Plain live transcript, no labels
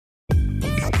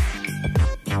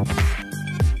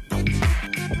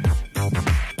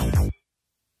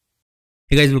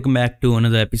Hey guys, welcome back to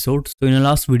another episode. So in the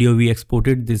last video we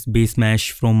exported this base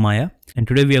mesh from Maya, and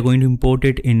today we are going to import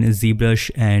it in Zbrush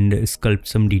and sculpt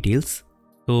some details.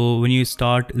 So when you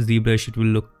start Zbrush, it will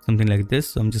look something like this.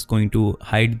 So I'm just going to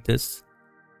hide this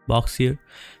box here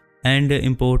and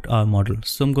import our model.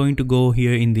 So I'm going to go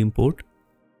here in the import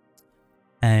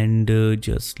and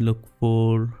just look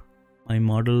for my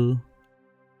model.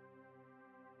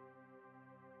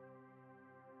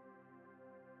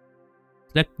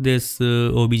 Select this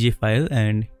obj file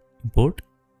and import.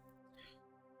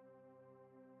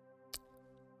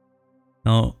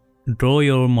 Now draw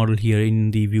your model here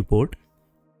in the viewport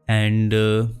and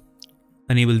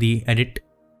enable the edit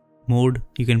mode.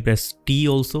 You can press T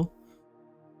also.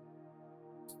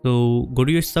 So go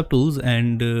to your subtools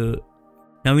and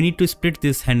now we need to split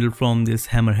this handle from this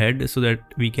hammerhead so that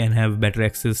we can have better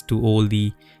access to all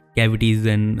the cavities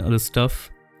and other stuff.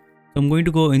 So I'm going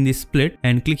to go in this split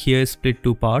and click here, split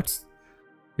two parts.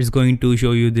 It's going to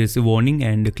show you this warning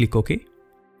and click OK.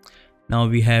 Now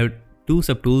we have two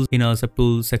subtools in our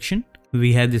subtool section.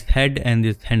 We have this head and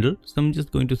this handle. So I'm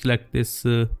just going to select this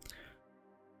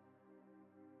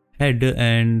head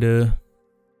and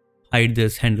hide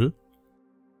this handle.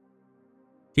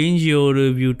 Change your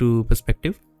view to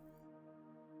perspective.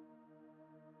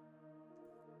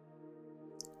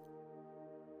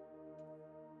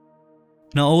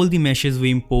 Now all the meshes we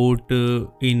import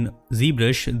in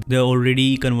Zbrush, they're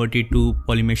already converted to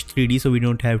Polymesh 3D, so we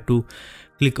don't have to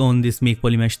click on this make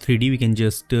Polymesh 3D. We can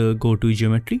just go to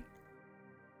geometry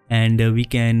and we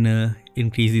can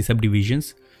increase the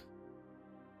subdivisions.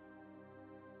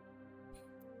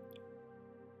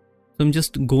 So I'm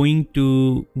just going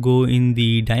to go in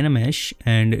the Dynamesh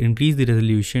and increase the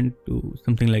resolution to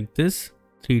something like this,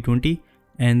 320,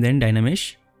 and then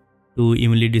Dynamesh to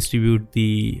evenly distribute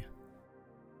the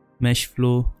mesh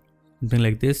flow, something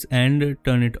like this, and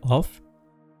turn it off.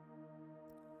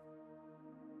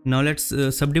 Now let's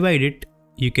subdivide it.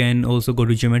 You can also go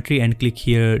to geometry and click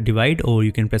here divide, or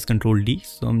you can press Ctrl D.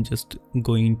 So I'm just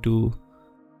going to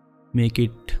make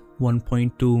it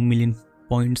 1.2 million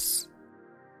points.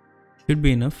 Should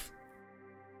be enough.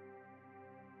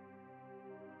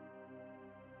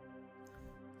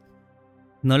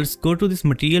 Now let's go to this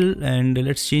material and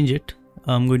let's change it.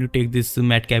 I'm going to take this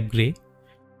madcap gray.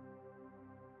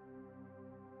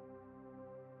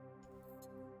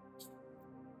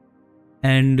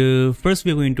 And first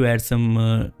we are going to add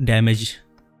some damage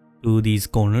to these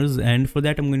corners, and for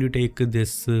that I'm going to take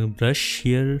this brush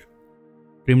here,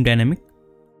 trim dynamic,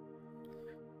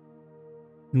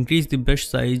 increase the brush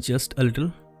size just a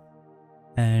little,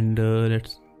 and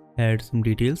let's add some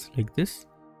details like this.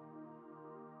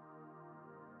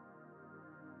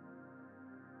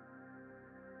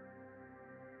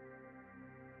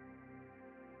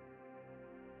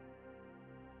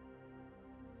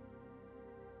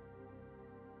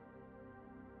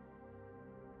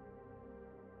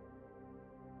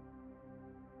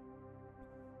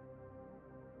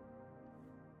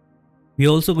 We're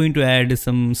also going to add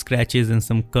some scratches and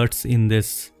some cuts in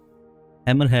this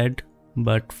hammerhead,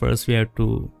 but first we have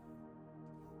to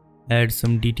add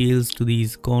some details to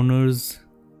these corners.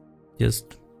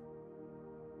 Just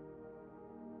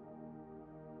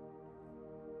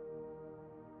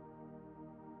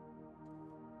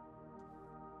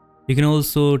you can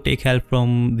also take help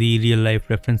from the real life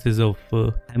references of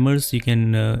hammers. You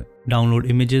can download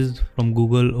images from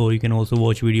Google, or you can also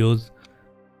watch videos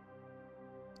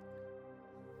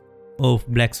of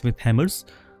blacksmith hammers,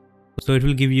 so it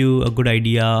will give you a good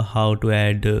idea how to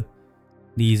add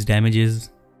these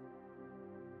damages.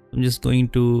 I'm just going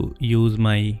to use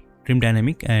my trim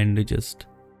dynamic and just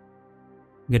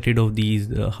get rid of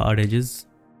these hard edges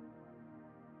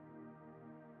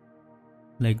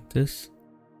like this.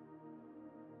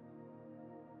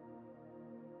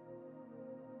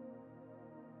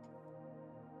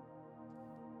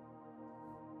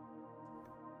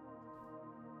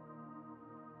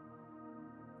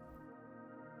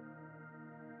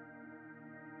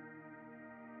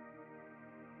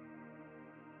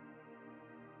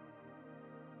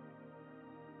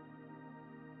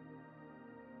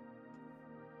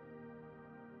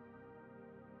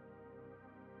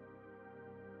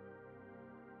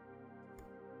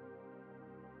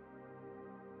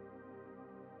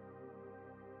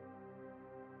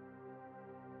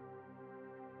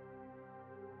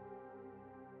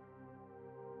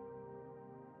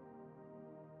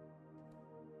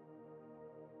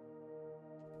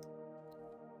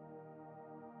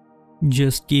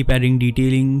 Just keep adding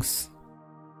detailings.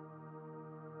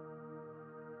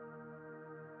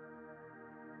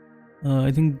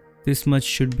 I think this much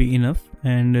should be enough.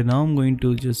 And now I'm going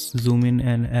to just zoom in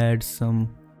and add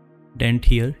some dent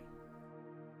here.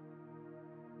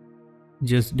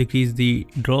 Just decrease the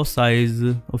draw size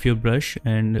of your brush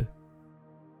and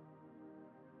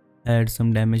add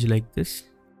some damage like this.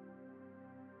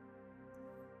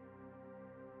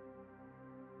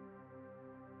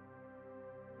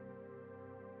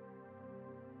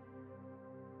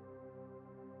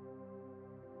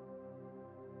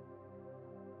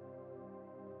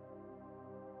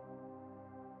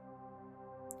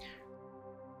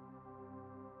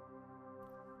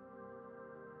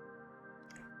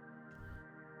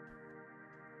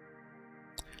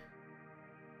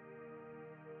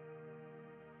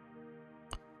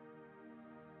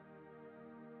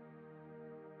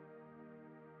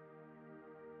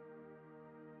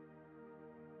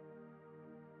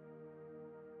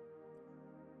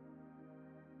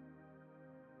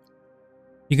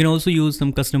 You can also use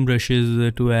some custom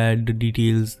brushes to add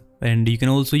details, and you can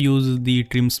also use the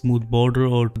trim smooth border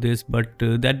or this, but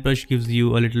that brush gives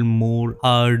you a little more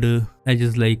hard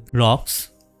edges like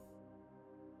rocks.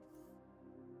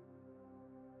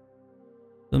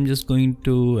 So I'm just going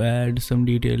to add some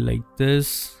detail like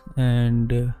this,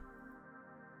 and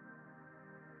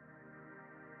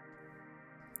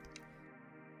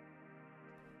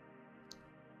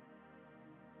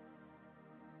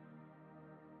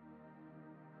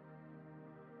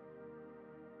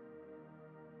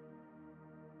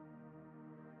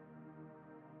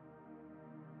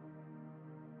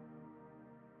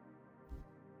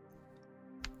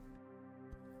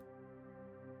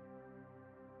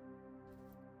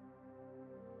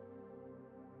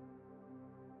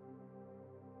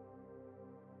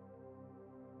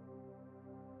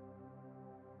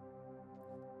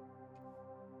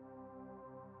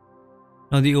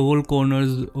now the oval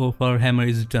corners of our hammer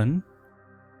is done.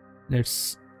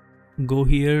 Let's go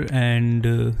here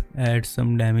and add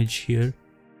some damage here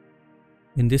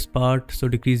in this part. So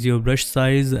decrease your brush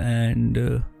size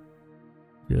and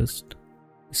just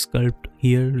sculpt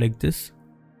here like this.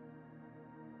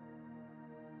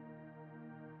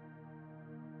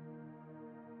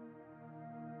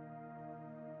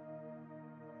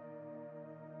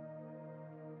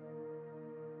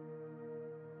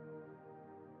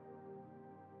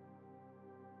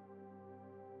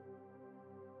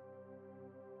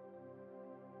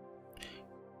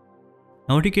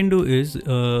 Now what you can do is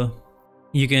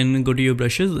you can go to your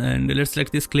brushes and let's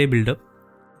select this clay buildup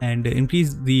and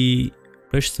increase the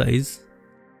brush size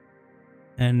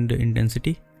and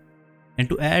intensity. And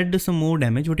to add some more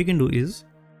damage, what you can do is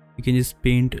you can just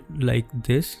paint like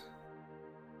this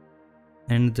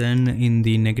and then in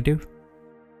the negative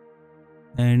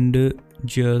and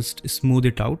just smooth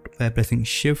it out by pressing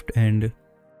shift and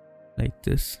like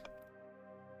this.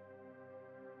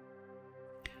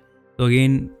 So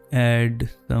again, add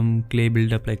some clay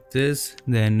buildup like this,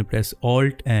 then press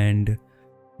Alt and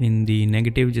in the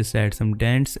negative just add some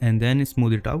dents and then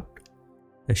smooth it out.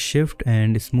 Press shift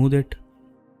and smooth it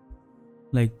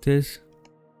like this.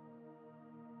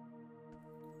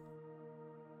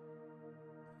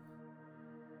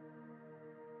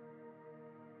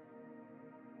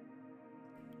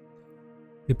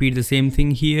 Repeat the same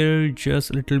thing here, just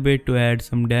a little bit to add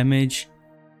some damage.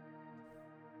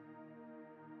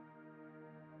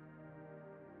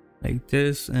 Like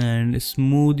this, and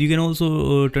smooth. You can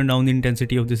also turn down the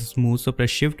intensity of this smooth, so press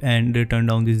shift and turn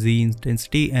down the Z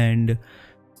intensity and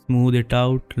smooth it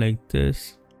out like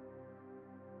this.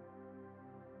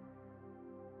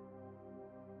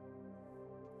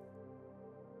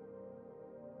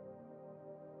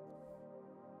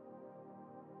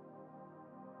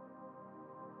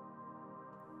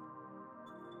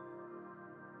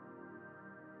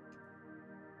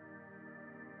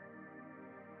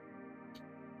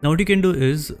 Now what you can do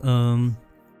is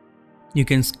you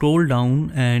can scroll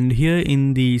down and here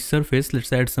in the surface,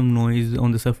 let's add some noise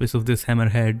on the surface of this hammer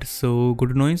head. So go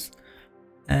to noise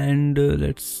and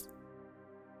let's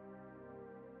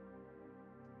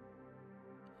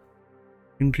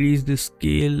increase the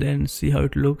scale and see how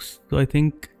it looks. So I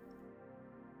think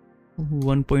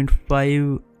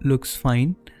 1.5 looks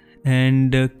fine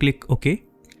and click OK.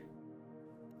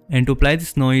 And to apply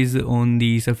this noise on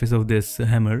the surface of this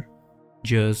hammer,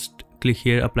 just click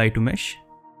here, apply to mesh.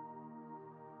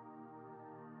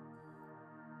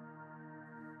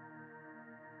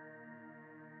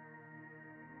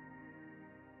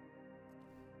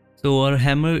 So our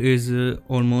hammer is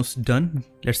almost done.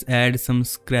 Let's add some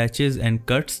scratches and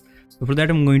cuts. So for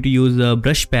that I'm going to use a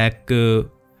brush pack.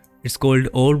 It's called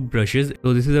Orb Brushes.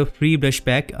 So this is a free brush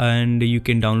pack and you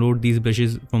can download these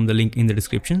brushes from the link in the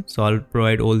description. So I'll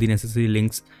provide all the necessary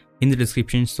links in the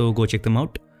description, so go check them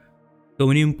out. So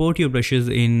when you import your brushes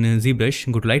in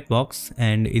Zbrush, go to Lightbox,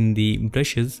 and in the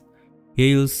brushes, here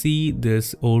you'll see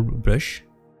this orb brush.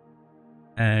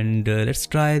 And let's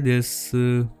try this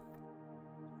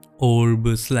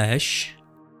orb slash.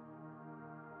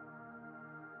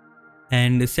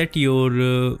 And set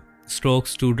your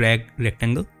strokes to drag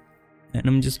rectangle. And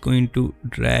I'm just going to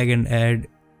drag and add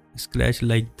scratch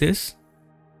like this.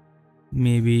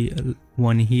 Maybe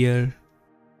one here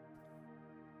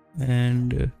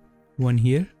and one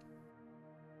here.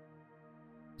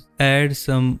 Add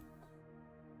some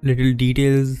little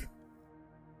details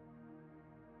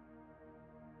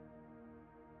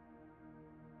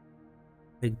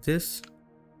like this.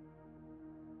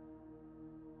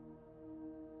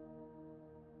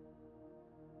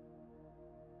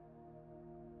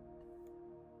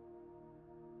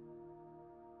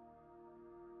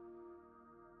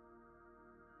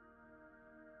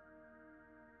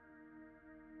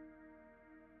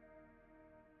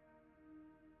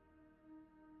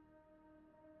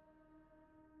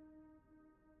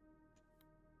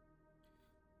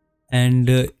 And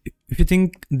if you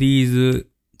think these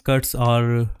cuts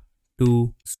are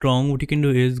too strong, what you can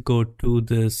do is go to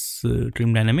this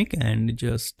trim dynamic and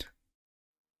just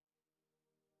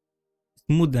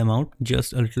smooth them out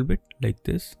just a little bit like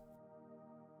this.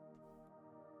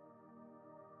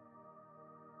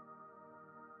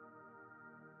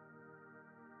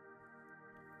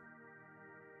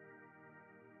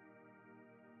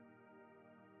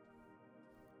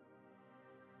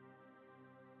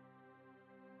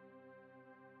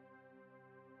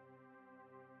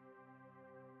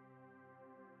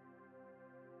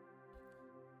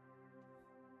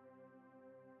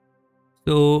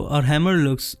 So our hammer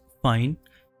looks fine.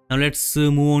 Now let's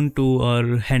move on to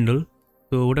our handle.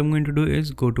 So what I'm going to do is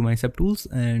go to my subtools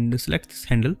and select this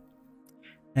handle,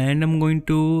 and I'm going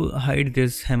to hide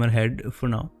this hammer head for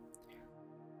now.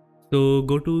 So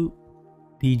go to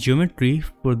the geometry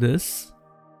for this,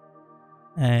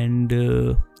 and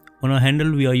on our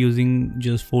handle we are using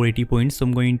just 480 points, so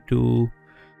I'm going to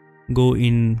go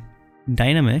in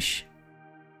Dynamesh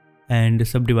and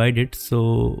subdivide it.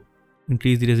 So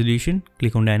increase the resolution,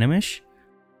 click on Dynamesh,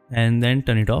 and then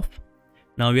turn it off.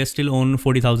 Now we are still on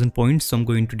 40,000 points, so I'm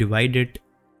going to divide it.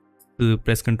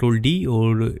 Press Ctrl D,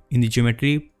 or in the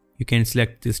geometry you can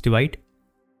select this divide,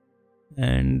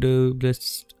 and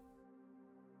let's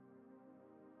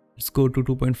go to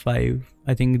 2.5.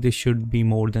 I think this should be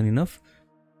more than enough.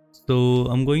 So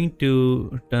I'm going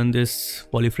to turn this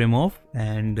polyframe off,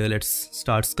 and let's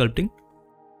start sculpting.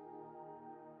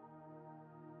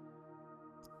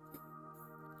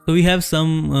 So we have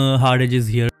some hard edges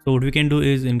here. So what we can do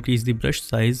is increase the brush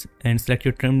size and select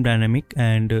your trim dynamic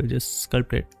and just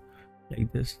sculpt it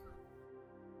like this.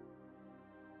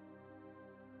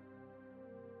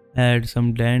 Add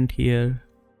some dent here.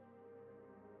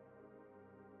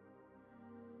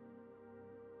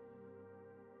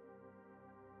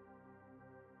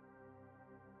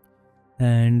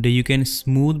 And you can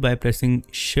smooth by pressing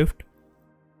Shift,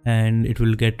 and it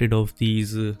will get rid of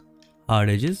these hard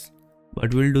edges.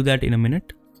 But we'll do that in a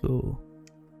minute. So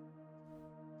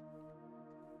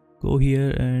go here,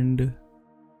 and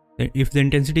if the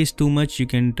intensity is too much, you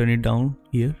can turn it down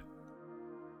here,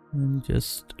 and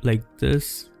just like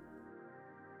this.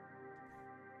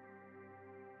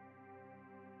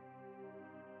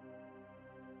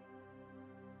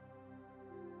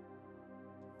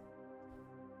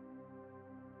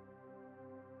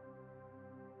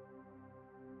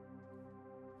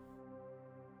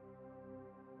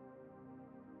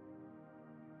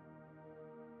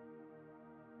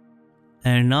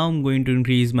 And now I'm going to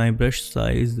increase my brush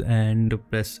size and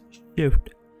press Shift,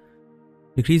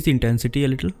 decrease the intensity a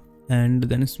little, and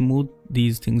then smooth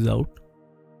these things out.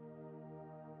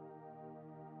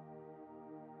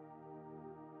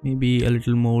 Maybe a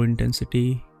little more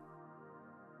intensity.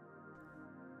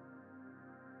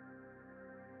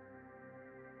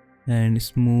 And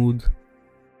smooth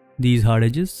these hard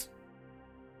edges.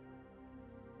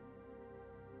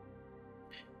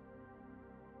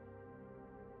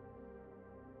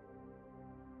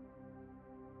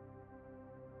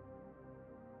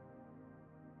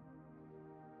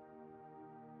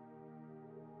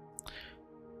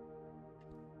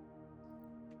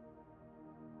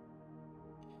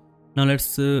 Now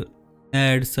let's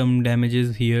add some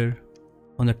damages here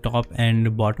on the top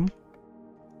and bottom.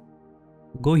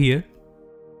 Go here,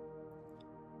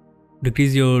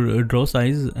 decrease your draw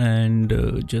size,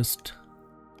 and just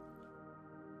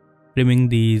trimming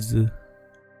these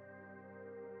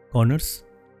corners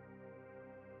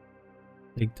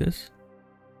like this.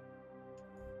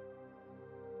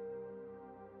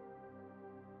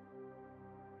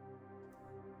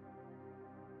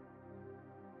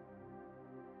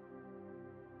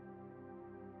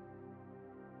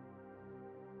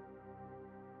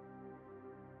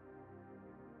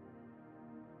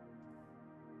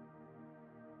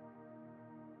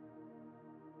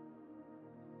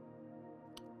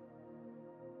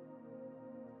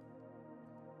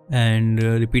 and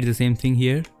repeat the same thing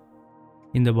here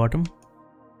in the bottom.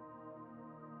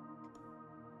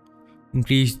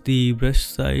 Increase the brush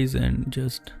size and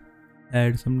just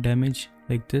add some damage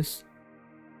like this.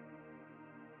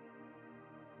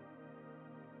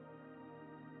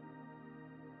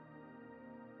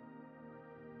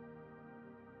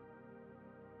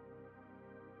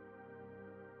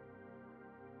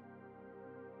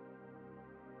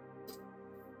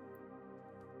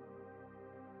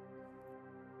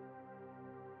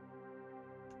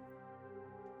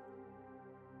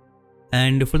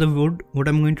 And for the wood, what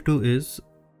I'm going to do is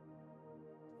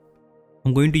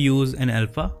I'm going to use an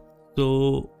alpha.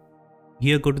 So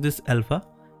here, go to this alpha,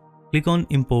 click on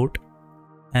import,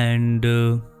 and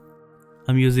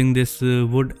I'm using this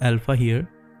wood alpha here,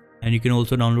 and you can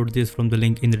also download this from the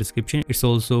link in the description. It's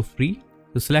also free.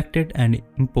 So select it and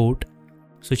import.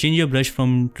 So change your brush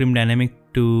from trim dynamic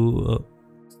to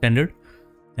standard,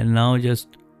 and now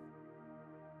just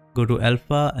go to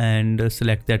alpha and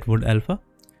select that wood alpha.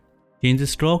 Change the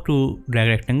stroke to drag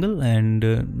rectangle,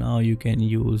 and now you can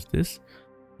use this.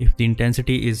 If the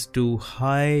intensity is too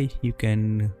high, you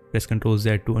can press Ctrl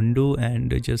Z to undo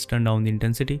and just turn down the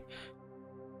intensity.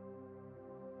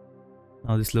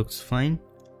 Now this looks fine.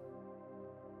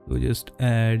 So just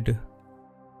add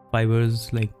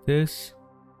fibers like this.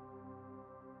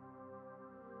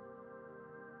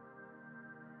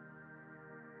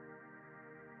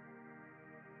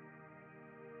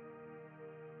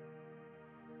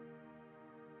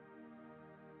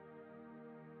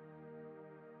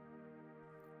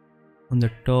 On the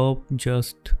top,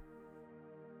 just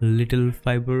a little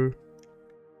fiber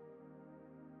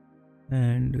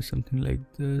and something like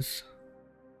this.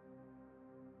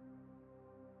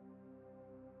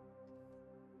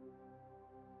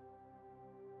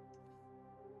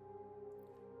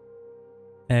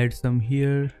 Add some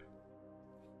here.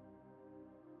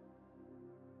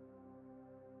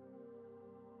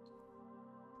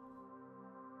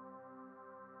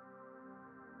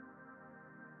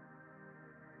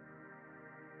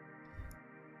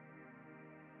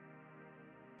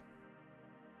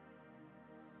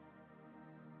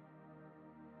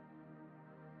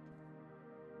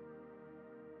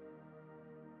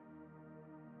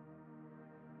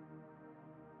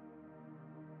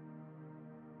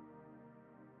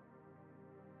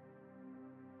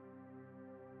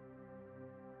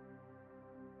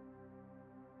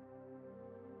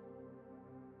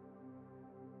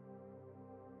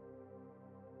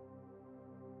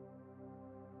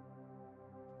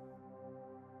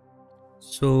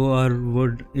 So our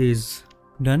wood is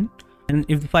done, and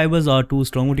if the fibers are too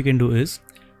strong, what you can do is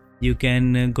you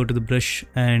can go to the brush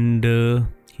and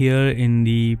here in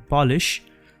the polish,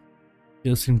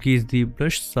 just increase the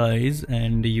brush size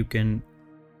and you can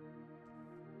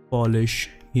polish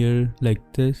here like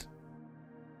this.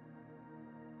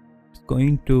 It's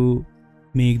going to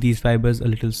make these fibers a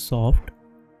little soft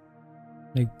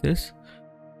like this.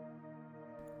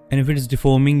 And if it is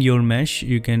deforming your mesh,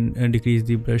 you can decrease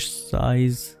the brush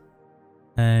size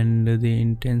and the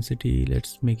intensity.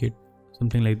 Let's make it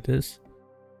something like this,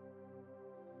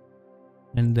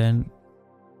 and then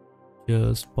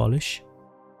just polish.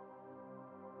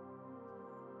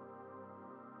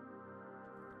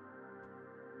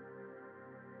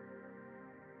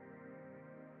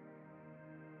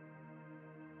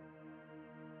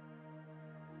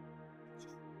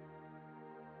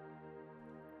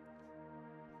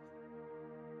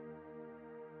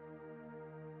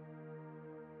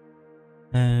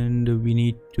 And we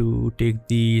need to take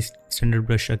the standard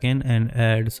brush again and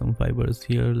add some fibers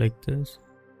here like this.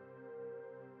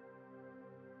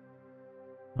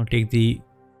 Now take the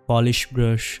polish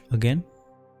brush again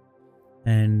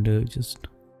and just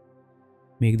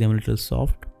make them a little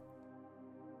soft.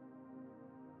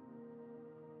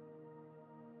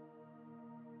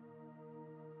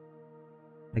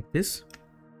 Like this.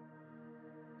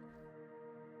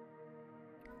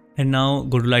 And now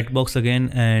go to lightbox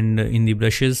again, and in the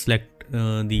brushes select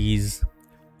these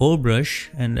orb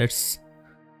brush, and let's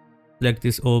select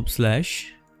this orb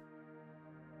slash,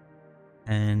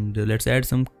 and let's add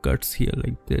some cuts here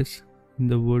like this in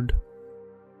the wood.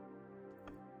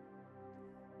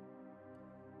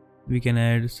 We can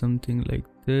add something like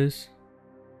this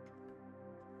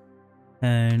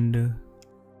and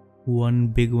one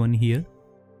big one here,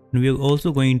 and we are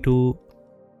also going to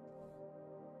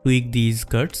tweak these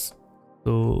cuts,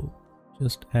 so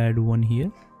just add one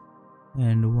here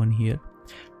and one here.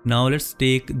 Now let's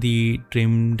take the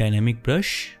trim dynamic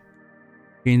brush,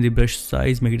 change the brush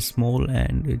size, make it small,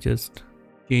 and just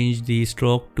change the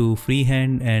stroke to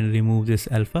freehand and remove this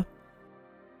alpha,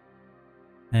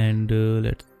 and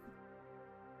let's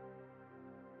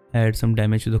add some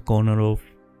damage to the corner of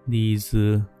these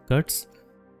cuts.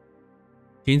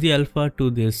 Change the alpha to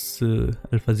this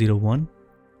alpha 01,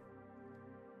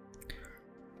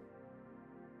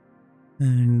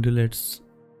 and let's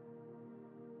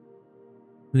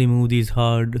remove these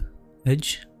hard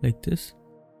edge like this.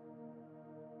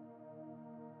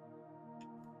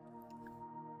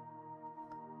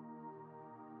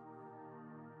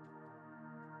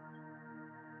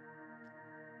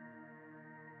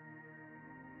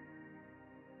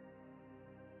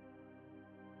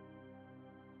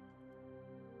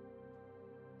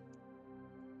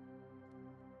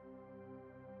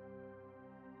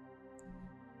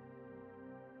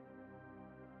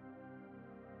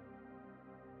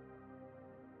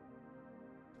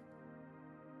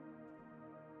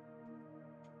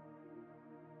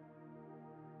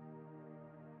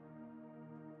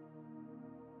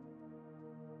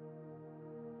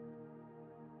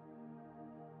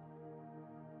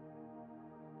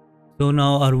 So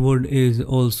now our wood is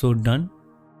also done.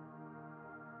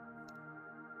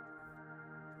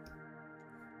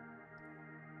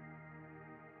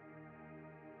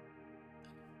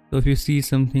 So if you see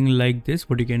something like this,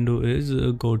 what you can do is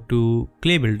go to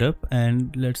clay buildup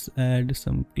and let's add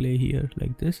some clay here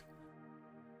like this,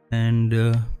 and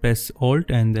press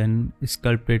Alt and then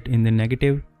sculpt it in the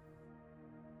negative,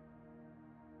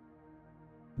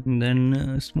 and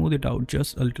then smooth it out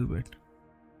just a little bit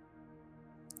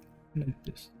like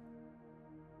this.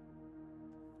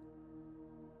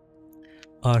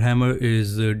 Our hammer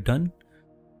is done.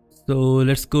 So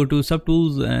let's go to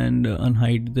subtools and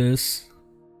unhide this.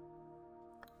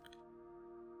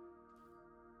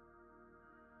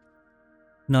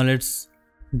 Now let's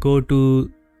go to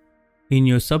in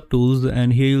your subtools,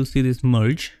 and here you'll see this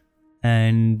merge,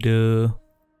 and you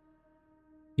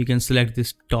can select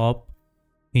this top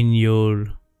in your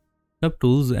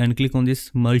subtools and click on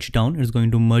this merge down. It's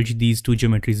going to merge these two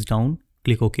geometries down.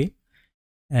 Click OK,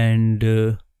 and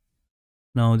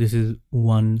now this is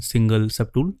one single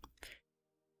subtool,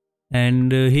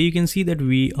 and here you can see that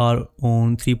we are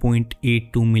on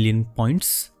 3.82 million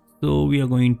points. So we are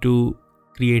going to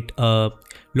create a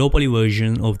low poly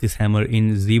version of this hammer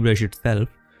in Zbrush itself.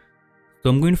 So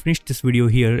I'm going to finish this video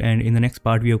here, and in the next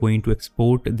part we are going to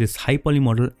export this high poly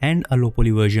model and a low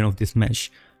poly version of this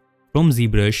mesh from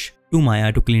Zbrush to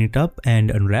Maya to clean it up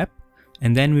and unwrap,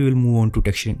 and then we will move on to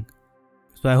texturing.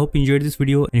 So I hope you enjoyed this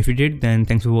video, and if you did, then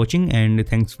thanks for watching and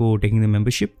thanks for taking the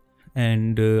membership,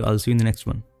 and I'll see you in the next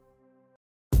one.